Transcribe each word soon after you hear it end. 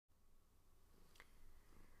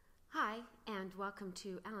Hi, and welcome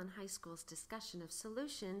to Allen High School's discussion of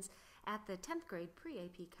solutions at the 10th grade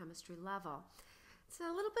PreAP chemistry level. It's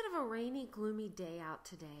a little bit of a rainy, gloomy day out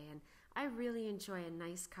today, and I really enjoy a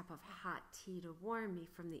nice cup of hot tea to warm me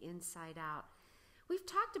from the inside out. We've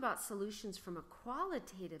talked about solutions from a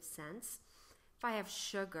qualitative sense. If I have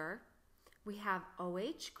sugar, we have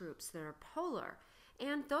OH groups that are polar,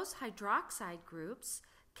 and those hydroxide groups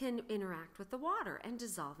can interact with the water and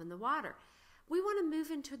dissolve in the water. We want to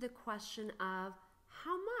move into the question of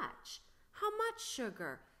how much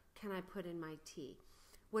sugar can I put in my tea?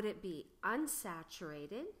 Would it be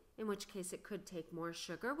unsaturated, in which case it could take more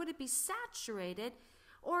sugar? Would it be saturated,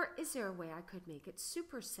 or is there a way I could make it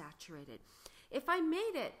super saturated? If I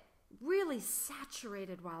made it really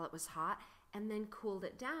saturated while it was hot and then cooled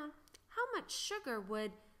it down, how much sugar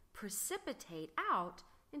would precipitate out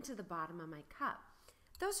into the bottom of my cup?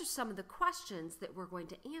 Those are some of the questions that we're going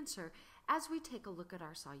to answer as we take a look at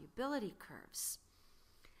our solubility curves.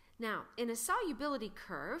 Now, in a solubility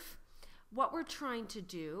curve, what we're trying to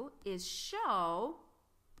do is show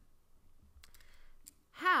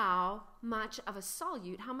how much of a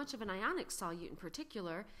solute, how much of an ionic solute in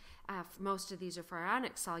particular, most of these are for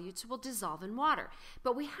ionic solutes, will dissolve in water.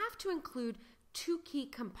 But we have to include two key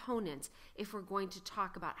components if we're going to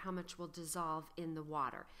talk about how much will dissolve in the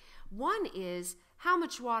water. One is, how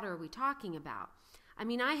much water are we talking about? I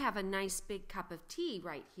mean, I have a nice big cup of tea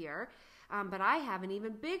right here, but I have an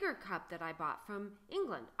even bigger cup that I bought from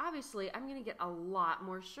England. Obviously, I'm going to get a lot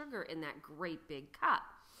more sugar in that great big cup.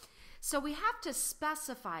 So we have to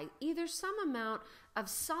specify either some amount of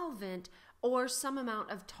solvent or some amount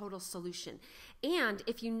of total solution. And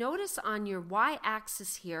if you notice on your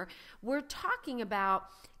y-axis here, we're talking about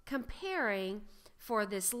comparing for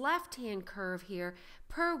this left-hand curve here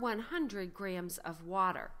per 100 grams of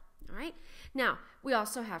water. All right. Now, we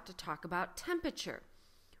also have to talk about temperature.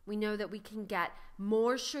 We know that we can get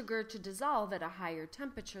more sugar to dissolve at a higher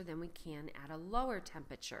temperature than we can at a lower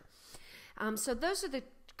temperature. So those are the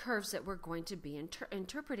curves that we're going to be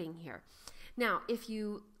interpreting here. Now, if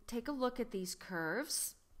you take a look at these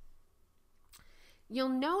curves, you'll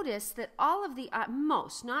notice that all of the,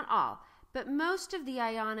 most, not all, but most of the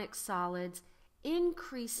ionic solids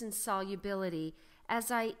increase in solubility as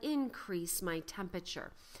I increase my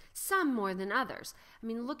temperature. Some more than others. I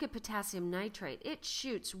mean, look at potassium nitrate. It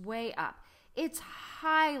shoots way up. It's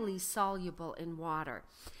highly soluble in water.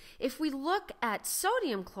 If we look at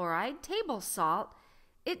sodium chloride, table salt,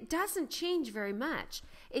 it doesn't change very much.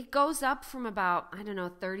 It goes up from about,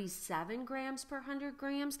 37 grams per 100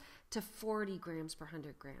 grams to 40 grams per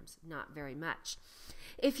 100 grams. Not very much.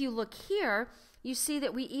 If you look here, you see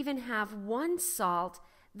that we even have one salt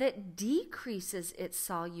that decreases its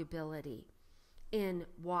solubility in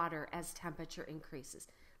water as temperature increases.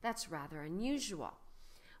 That's rather unusual.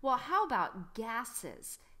 Well, how about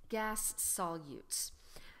gases, gas solutes?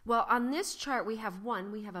 Well, on this chart we have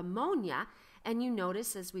ammonia, and you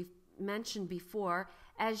notice, as we've mentioned before,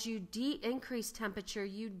 as you increase temperature,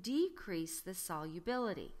 you decrease the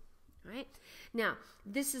solubility. Right? Now,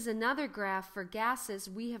 this is another graph for gases.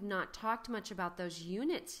 We have not talked much about those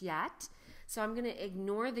units yet, so I'm going to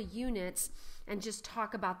ignore the units and just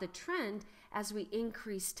talk about the trend. As we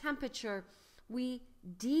increase temperature, we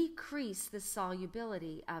decrease the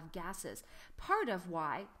solubility of gases. Part of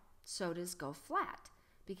why sodas go flat,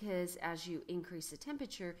 because as you increase the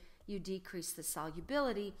temperature, you decrease the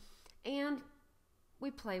solubility, and we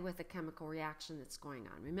play with a chemical reaction that's going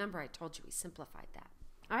on. Remember, I told you we simplified that.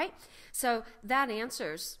 All right, so that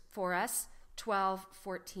answers for us 12,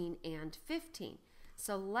 14, and 15.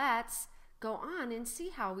 So let's go on and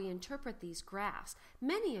see how we interpret these graphs.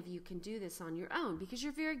 Many of you can do this on your own because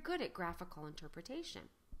you're very good at graphical interpretation.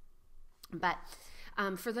 But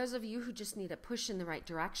for those of you who just need a push in the right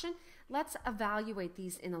direction, let's evaluate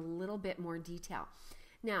these in a little bit more detail.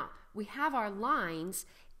 Now, we have our lines.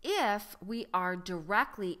 If we are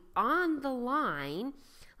directly on the line,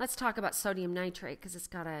 let's talk about sodium nitrate because it's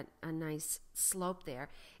got a nice slope there.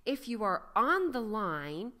 If you are on the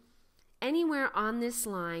line, anywhere on this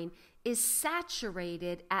line is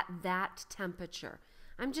saturated at that temperature.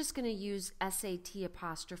 I'm just going to use SAT'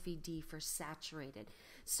 for saturated.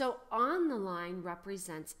 So on the line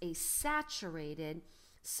represents a saturated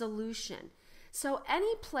solution. So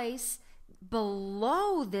any place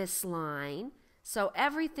below this line, so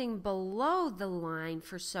everything below the line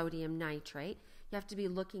for sodium nitrate, you have to be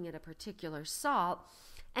looking at a particular salt.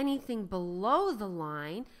 Anything below the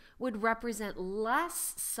line would represent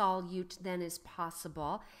less solute than is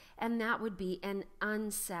possible, and that would be an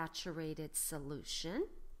unsaturated solution.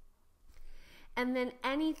 And then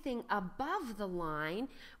anything above the line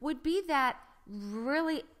would be that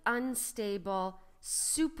really unstable,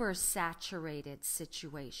 supersaturated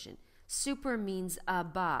situation. Super means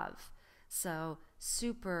above, so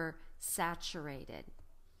supersaturated.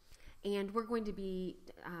 And we're going to be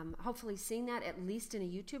hopefully seeing that at least in a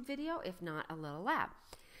YouTube video, if not a little lab.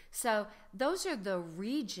 So those are the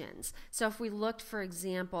regions. So if we looked, for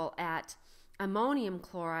example, at ammonium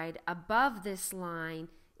chloride, above this line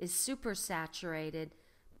is supersaturated,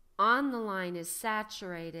 on the line is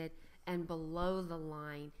saturated, and below the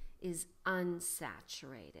line is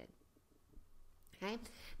unsaturated. Okay?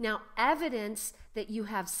 Now, evidence that you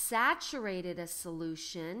have saturated a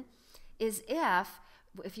solution is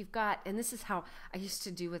if you've got, and this is how I used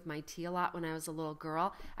to do with my tea a lot when I was a little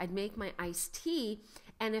girl, I'd make my iced tea,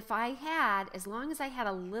 and if I had, as long as I had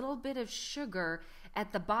a little bit of sugar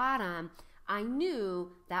at the bottom, I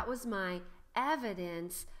knew that was my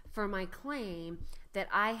evidence for my claim that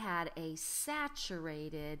I had a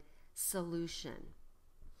saturated solution.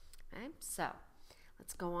 Okay, so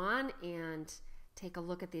let's go on and take a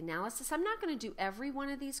look at the analysis. I'm not going to do every one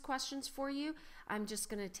of these questions for you. I'm just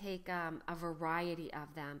going to take a variety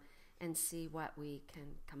of them and see what we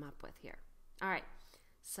can come up with here. All right,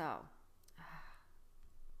 so,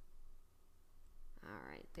 all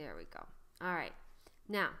right, there we go. All right,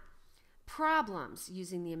 now, problems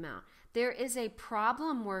using the amount. There is a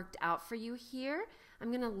problem worked out for you here. I'm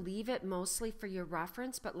going to leave it mostly for your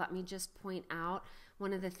reference, but let me just point out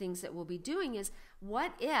one of the things that we'll be doing is,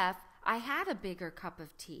 what if I had a bigger cup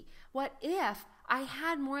of tea? What if I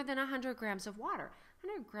had more than 100 grams of water?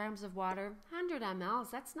 100 grams of water, 100 mLs,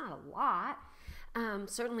 that's not a lot.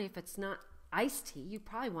 Certainly if it's not iced tea, you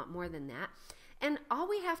probably want more than that. And all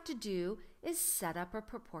we have to do is set up a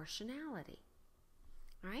proportionality.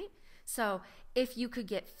 All right? So if you could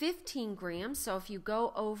get 15 grams, so if you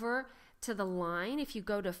go over to the line, if you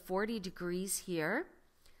go to 40 degrees here,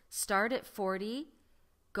 start at 40,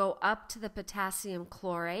 go up to the potassium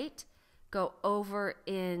chlorate, go over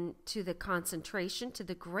into the concentration, to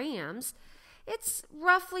the grams, it's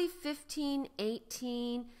roughly 15,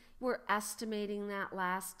 18. We're estimating that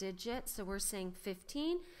last digit, so we're saying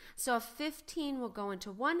 15. So if 15 will go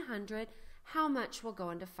into 100, how much will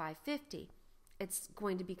go into 550? It's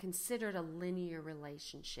going to be considered a linear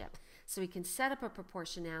relationship. So we can set up a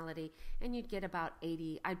proportionality, and you'd get about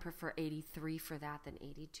 80. I'd prefer 83 for that than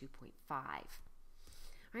 82.5. All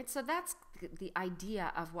right, so that's the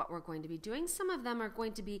idea of what we're going to be doing. Some of them are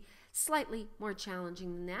going to be slightly more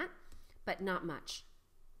challenging than that, but not much.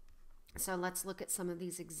 So let's look at some of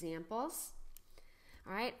these examples.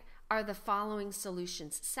 All right, are the following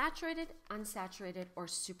solutions saturated, unsaturated, or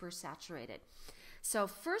supersaturated? So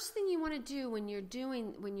first thing you want to do when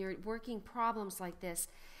you're working problems like this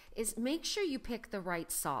is make sure you pick the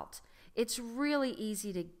right salt. It's really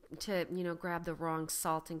easy to grab the wrong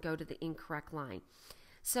salt and go to the incorrect line.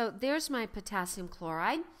 So there's my potassium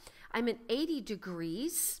chloride. I'm at 80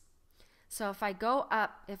 degrees. So if I go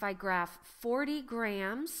up, if I graph 40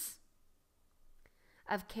 grams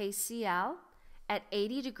of KCl at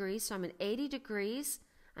 80 degrees, so I'm at 80 degrees,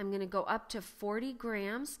 I'm going to go up to 40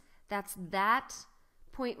 grams. That's that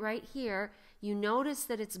point right here. You notice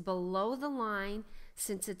that it's below the line.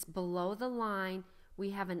 Since it's below the line,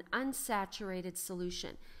 we have an unsaturated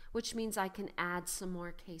solution, which means I can add some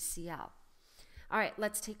more KCl. All right,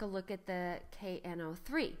 let's take a look at the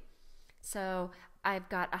KNO3. So I've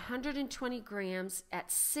got 120 grams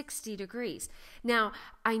at 60 degrees. Now,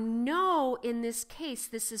 I know in this case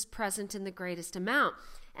this is present in the greatest amount,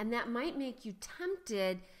 and that might make you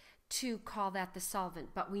tempted to call that the solvent,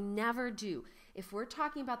 but we never do. If we're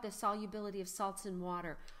talking about the solubility of salts in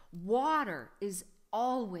water, water is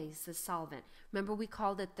always the solvent. Remember, we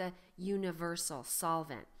called it the universal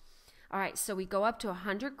solvent. All right, so we go up to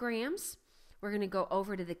 100 grams. We're going to go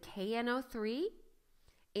over to the KNO3,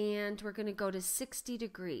 and we're going to go to 60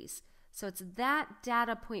 degrees. So it's that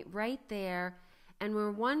data point right there, and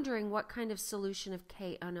we're wondering what kind of solution of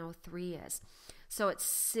KNO3 is. So it's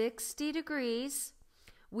 60 degrees.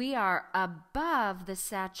 We are above the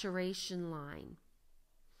saturation line.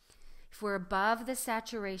 If we're above the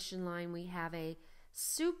saturation line, we have a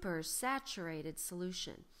supersaturated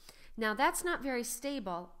solution. Now that's not very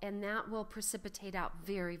stable, and that will precipitate out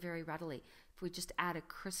very, very readily if we just add a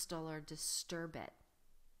crystal or disturb it.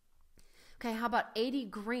 Okay, how about 80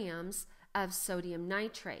 grams of sodium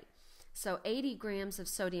nitrate? So 80 grams of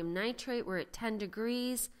sodium nitrate, we're at 10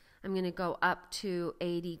 degrees. I'm going to go up to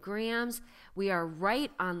 80 grams. We are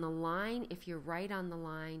right on the line. If you're right on the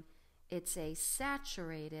line, it's a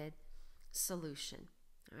saturated solution.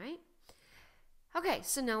 All right? Okay,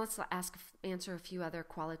 so now let's answer a few other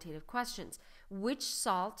qualitative questions. Which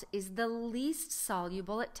salt is the least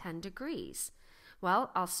soluble at 10 degrees?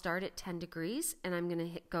 Well, I'll start at 10 degrees, and I'm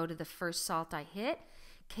going to go to the first salt I hit.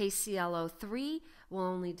 KClO3 will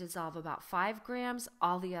only dissolve about 5 grams.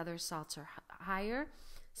 All the other salts are higher.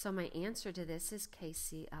 So my answer to this is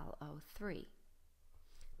KClO3,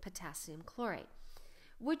 potassium chlorate.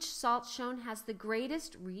 Which salt shown has the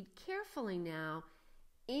greatest, read carefully now,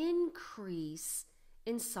 increase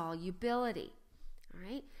in solubility? All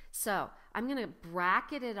right, so I'm going to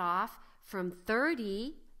bracket it off from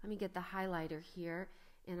 30. Let me get the highlighter here,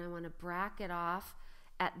 and I want to bracket off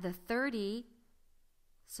at the 30.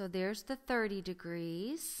 So there's the 30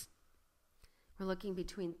 degrees. We're looking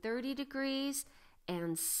between 30 degrees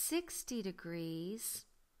and 60 degrees.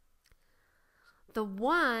 The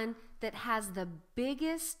one that has the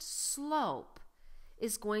biggest slope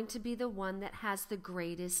is going to be the one that has the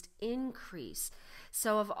greatest increase.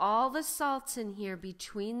 So of all the salts in here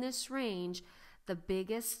between this range, the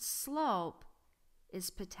biggest slope is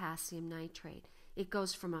potassium nitrate. It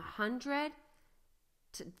goes from 100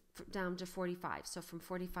 down to 45, so from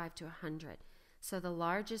 45 to 100. So the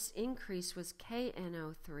largest increase was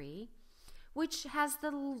KNO3, which has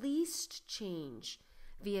the least change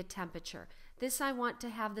via temperature. This I want to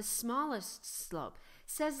have the smallest slope.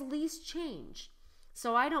 It says least change.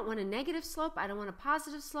 So I don't want a negative slope. I don't want a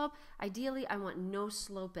positive slope. Ideally, I want no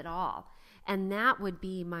slope at all. And that would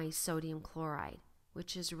be my sodium chloride,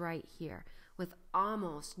 which is right here, with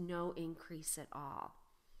almost no increase at all.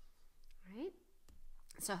 All right?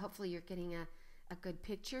 So hopefully you're getting a good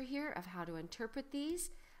picture here of how to interpret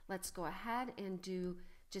these. Let's go ahead and do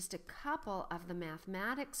just a couple of the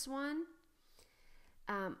mathematics one.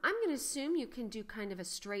 I'm going to assume you can do kind of a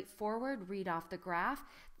straightforward read off the graph.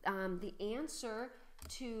 The answer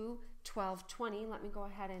to 1220, let me go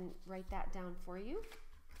ahead and write that down for you,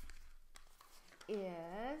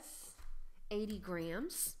 is 80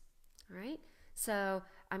 grams. All right, so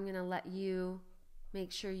I'm going to let you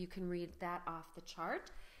make sure you can read that off the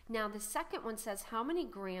chart. Now the second one says, how many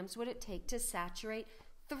grams would it take to saturate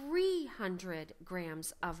 300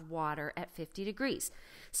 grams of water at 50 degrees?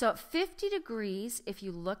 So at 50 degrees, if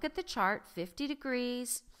you look at the chart, 50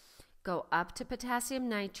 degrees, go up to potassium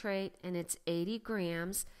nitrate, and it's 80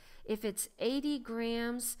 grams. If it's 80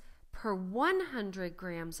 grams per 100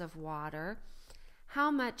 grams of water, how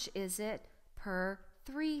much is it per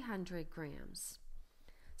 300 grams?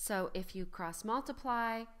 So if you cross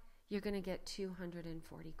multiply, you're going to get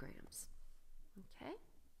 240 grams. Okay?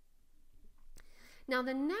 Now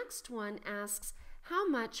the next one asks, how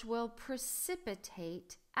much will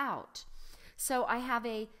precipitate out? So I have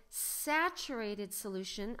a saturated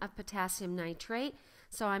solution of potassium nitrate.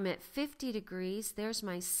 So I'm at 50 degrees. There's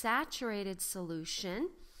my saturated solution.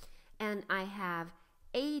 And I have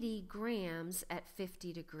 80 grams at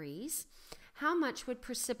 50 degrees. How much would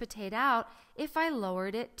precipitate out if I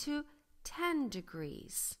lowered it to 10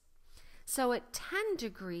 degrees? So at 10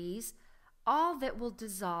 degrees, all that will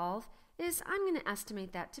dissolve is, I'm going to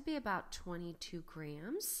estimate that to be about 22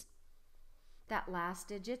 grams. That last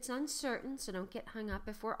digit's uncertain, so don't get hung up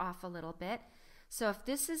if we're off a little bit. So if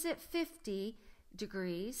this is at 50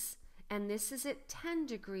 degrees and this is at 10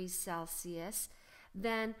 degrees Celsius,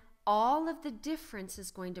 then all of the difference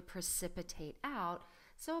is going to precipitate out.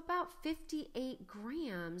 So about 58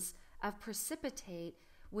 grams of precipitate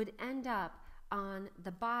would end up on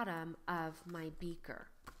the bottom of my beaker.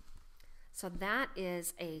 So that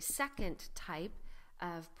is a second type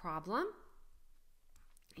of problem.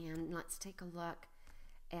 And let's take a look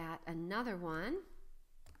at another one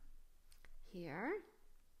here.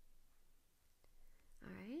 All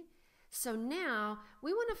right. So now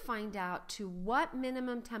we want to find out to what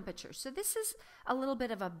minimum temperature. So this is a little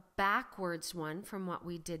bit of a backwards one from what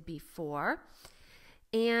we did before.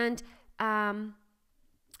 And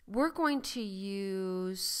we're going to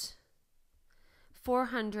use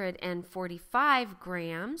 445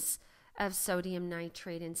 grams of sodium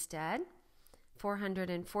nitrate instead.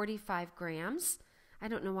 445 grams. I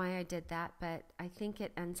don't know why I did that, but I think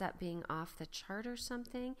it ends up being off the chart or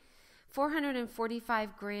something.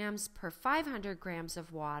 445 grams per 500 grams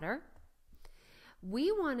of water.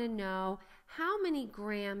 We want to know how many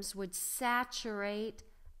grams would saturate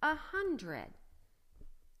 100.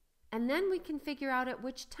 And then we can figure out at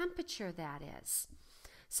which temperature that is.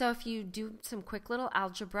 So if you do some quick little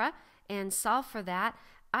algebra and solve for that,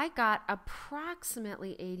 I got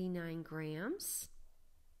approximately 89 grams.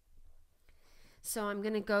 So I'm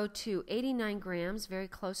going to go to 89 grams, very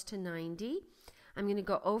close to 90. I'm going to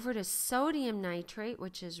go over to sodium nitrate,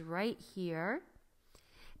 which is right here.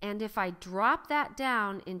 And if I drop that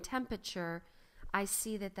down in temperature, I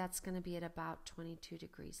see that that's going to be at about 22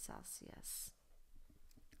 degrees Celsius.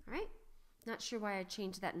 All right, Not sure why I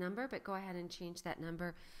changed that number, but go ahead and change that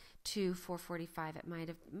number to 445. It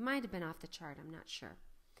might have been off the chart. I'm not sure.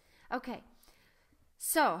 Okay,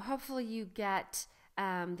 so hopefully you get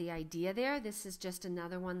the idea there. This is just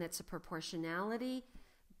another one that's a proportionality.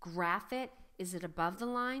 Graph it. Is it above the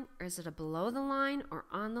line, or is it below the line, or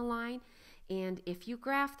on the line? And if you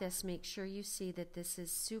graph this, make sure you see that this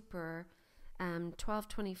is super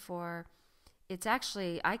 1224. It's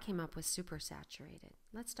actually, I came up with super saturated.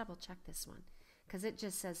 Let's double check this one because it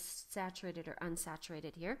just says saturated or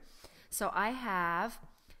unsaturated here. So I have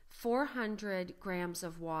 400 grams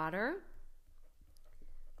of water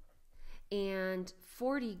and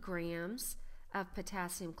 40 grams of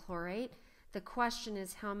potassium chlorate. The question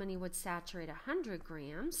is how many would saturate 100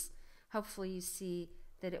 grams? Hopefully you see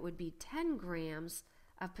that it would be 10 grams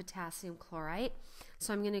of potassium chloride.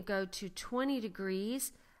 So I'm going to go to 20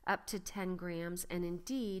 degrees up to 10 grams, and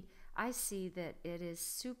indeed I see that it is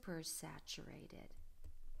super saturated.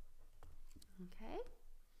 Okay,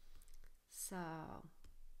 so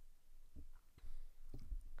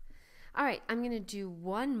all right, I'm going to do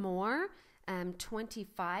one more.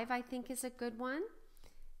 25 I think is a good one,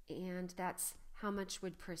 and that's how much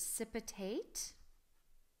would precipitate.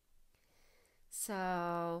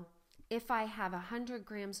 So if I have 100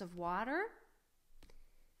 grams of water,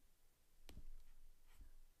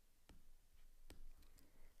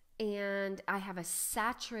 and I have a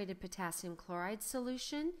saturated potassium chloride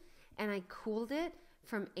solution, and I cooled it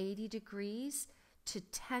from 80 degrees to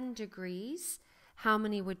 10 degrees, how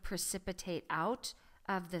many would precipitate out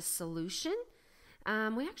of the solution?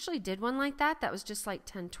 We actually did one like that. That was just like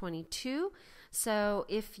 1022. So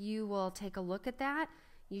if you will take a look at that,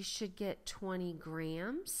 you should get 20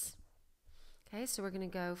 grams. Okay, so we're going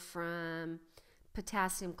to go from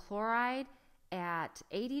potassium chloride at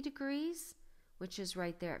 80 degrees, which is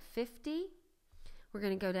right there at 50. We're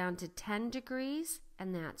going to go down to 10 degrees,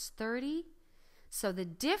 and that's 30. So the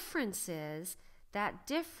difference is, that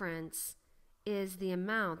difference is the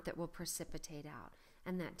amount that will precipitate out,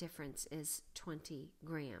 and that difference is 20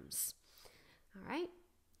 grams. All right.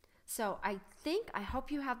 So I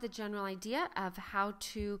hope you have the general idea of how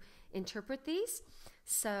to interpret these.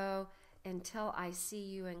 So until I see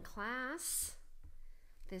you in class,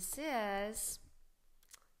 this is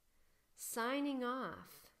signing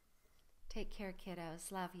off. Take care, kiddos.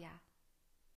 Love ya.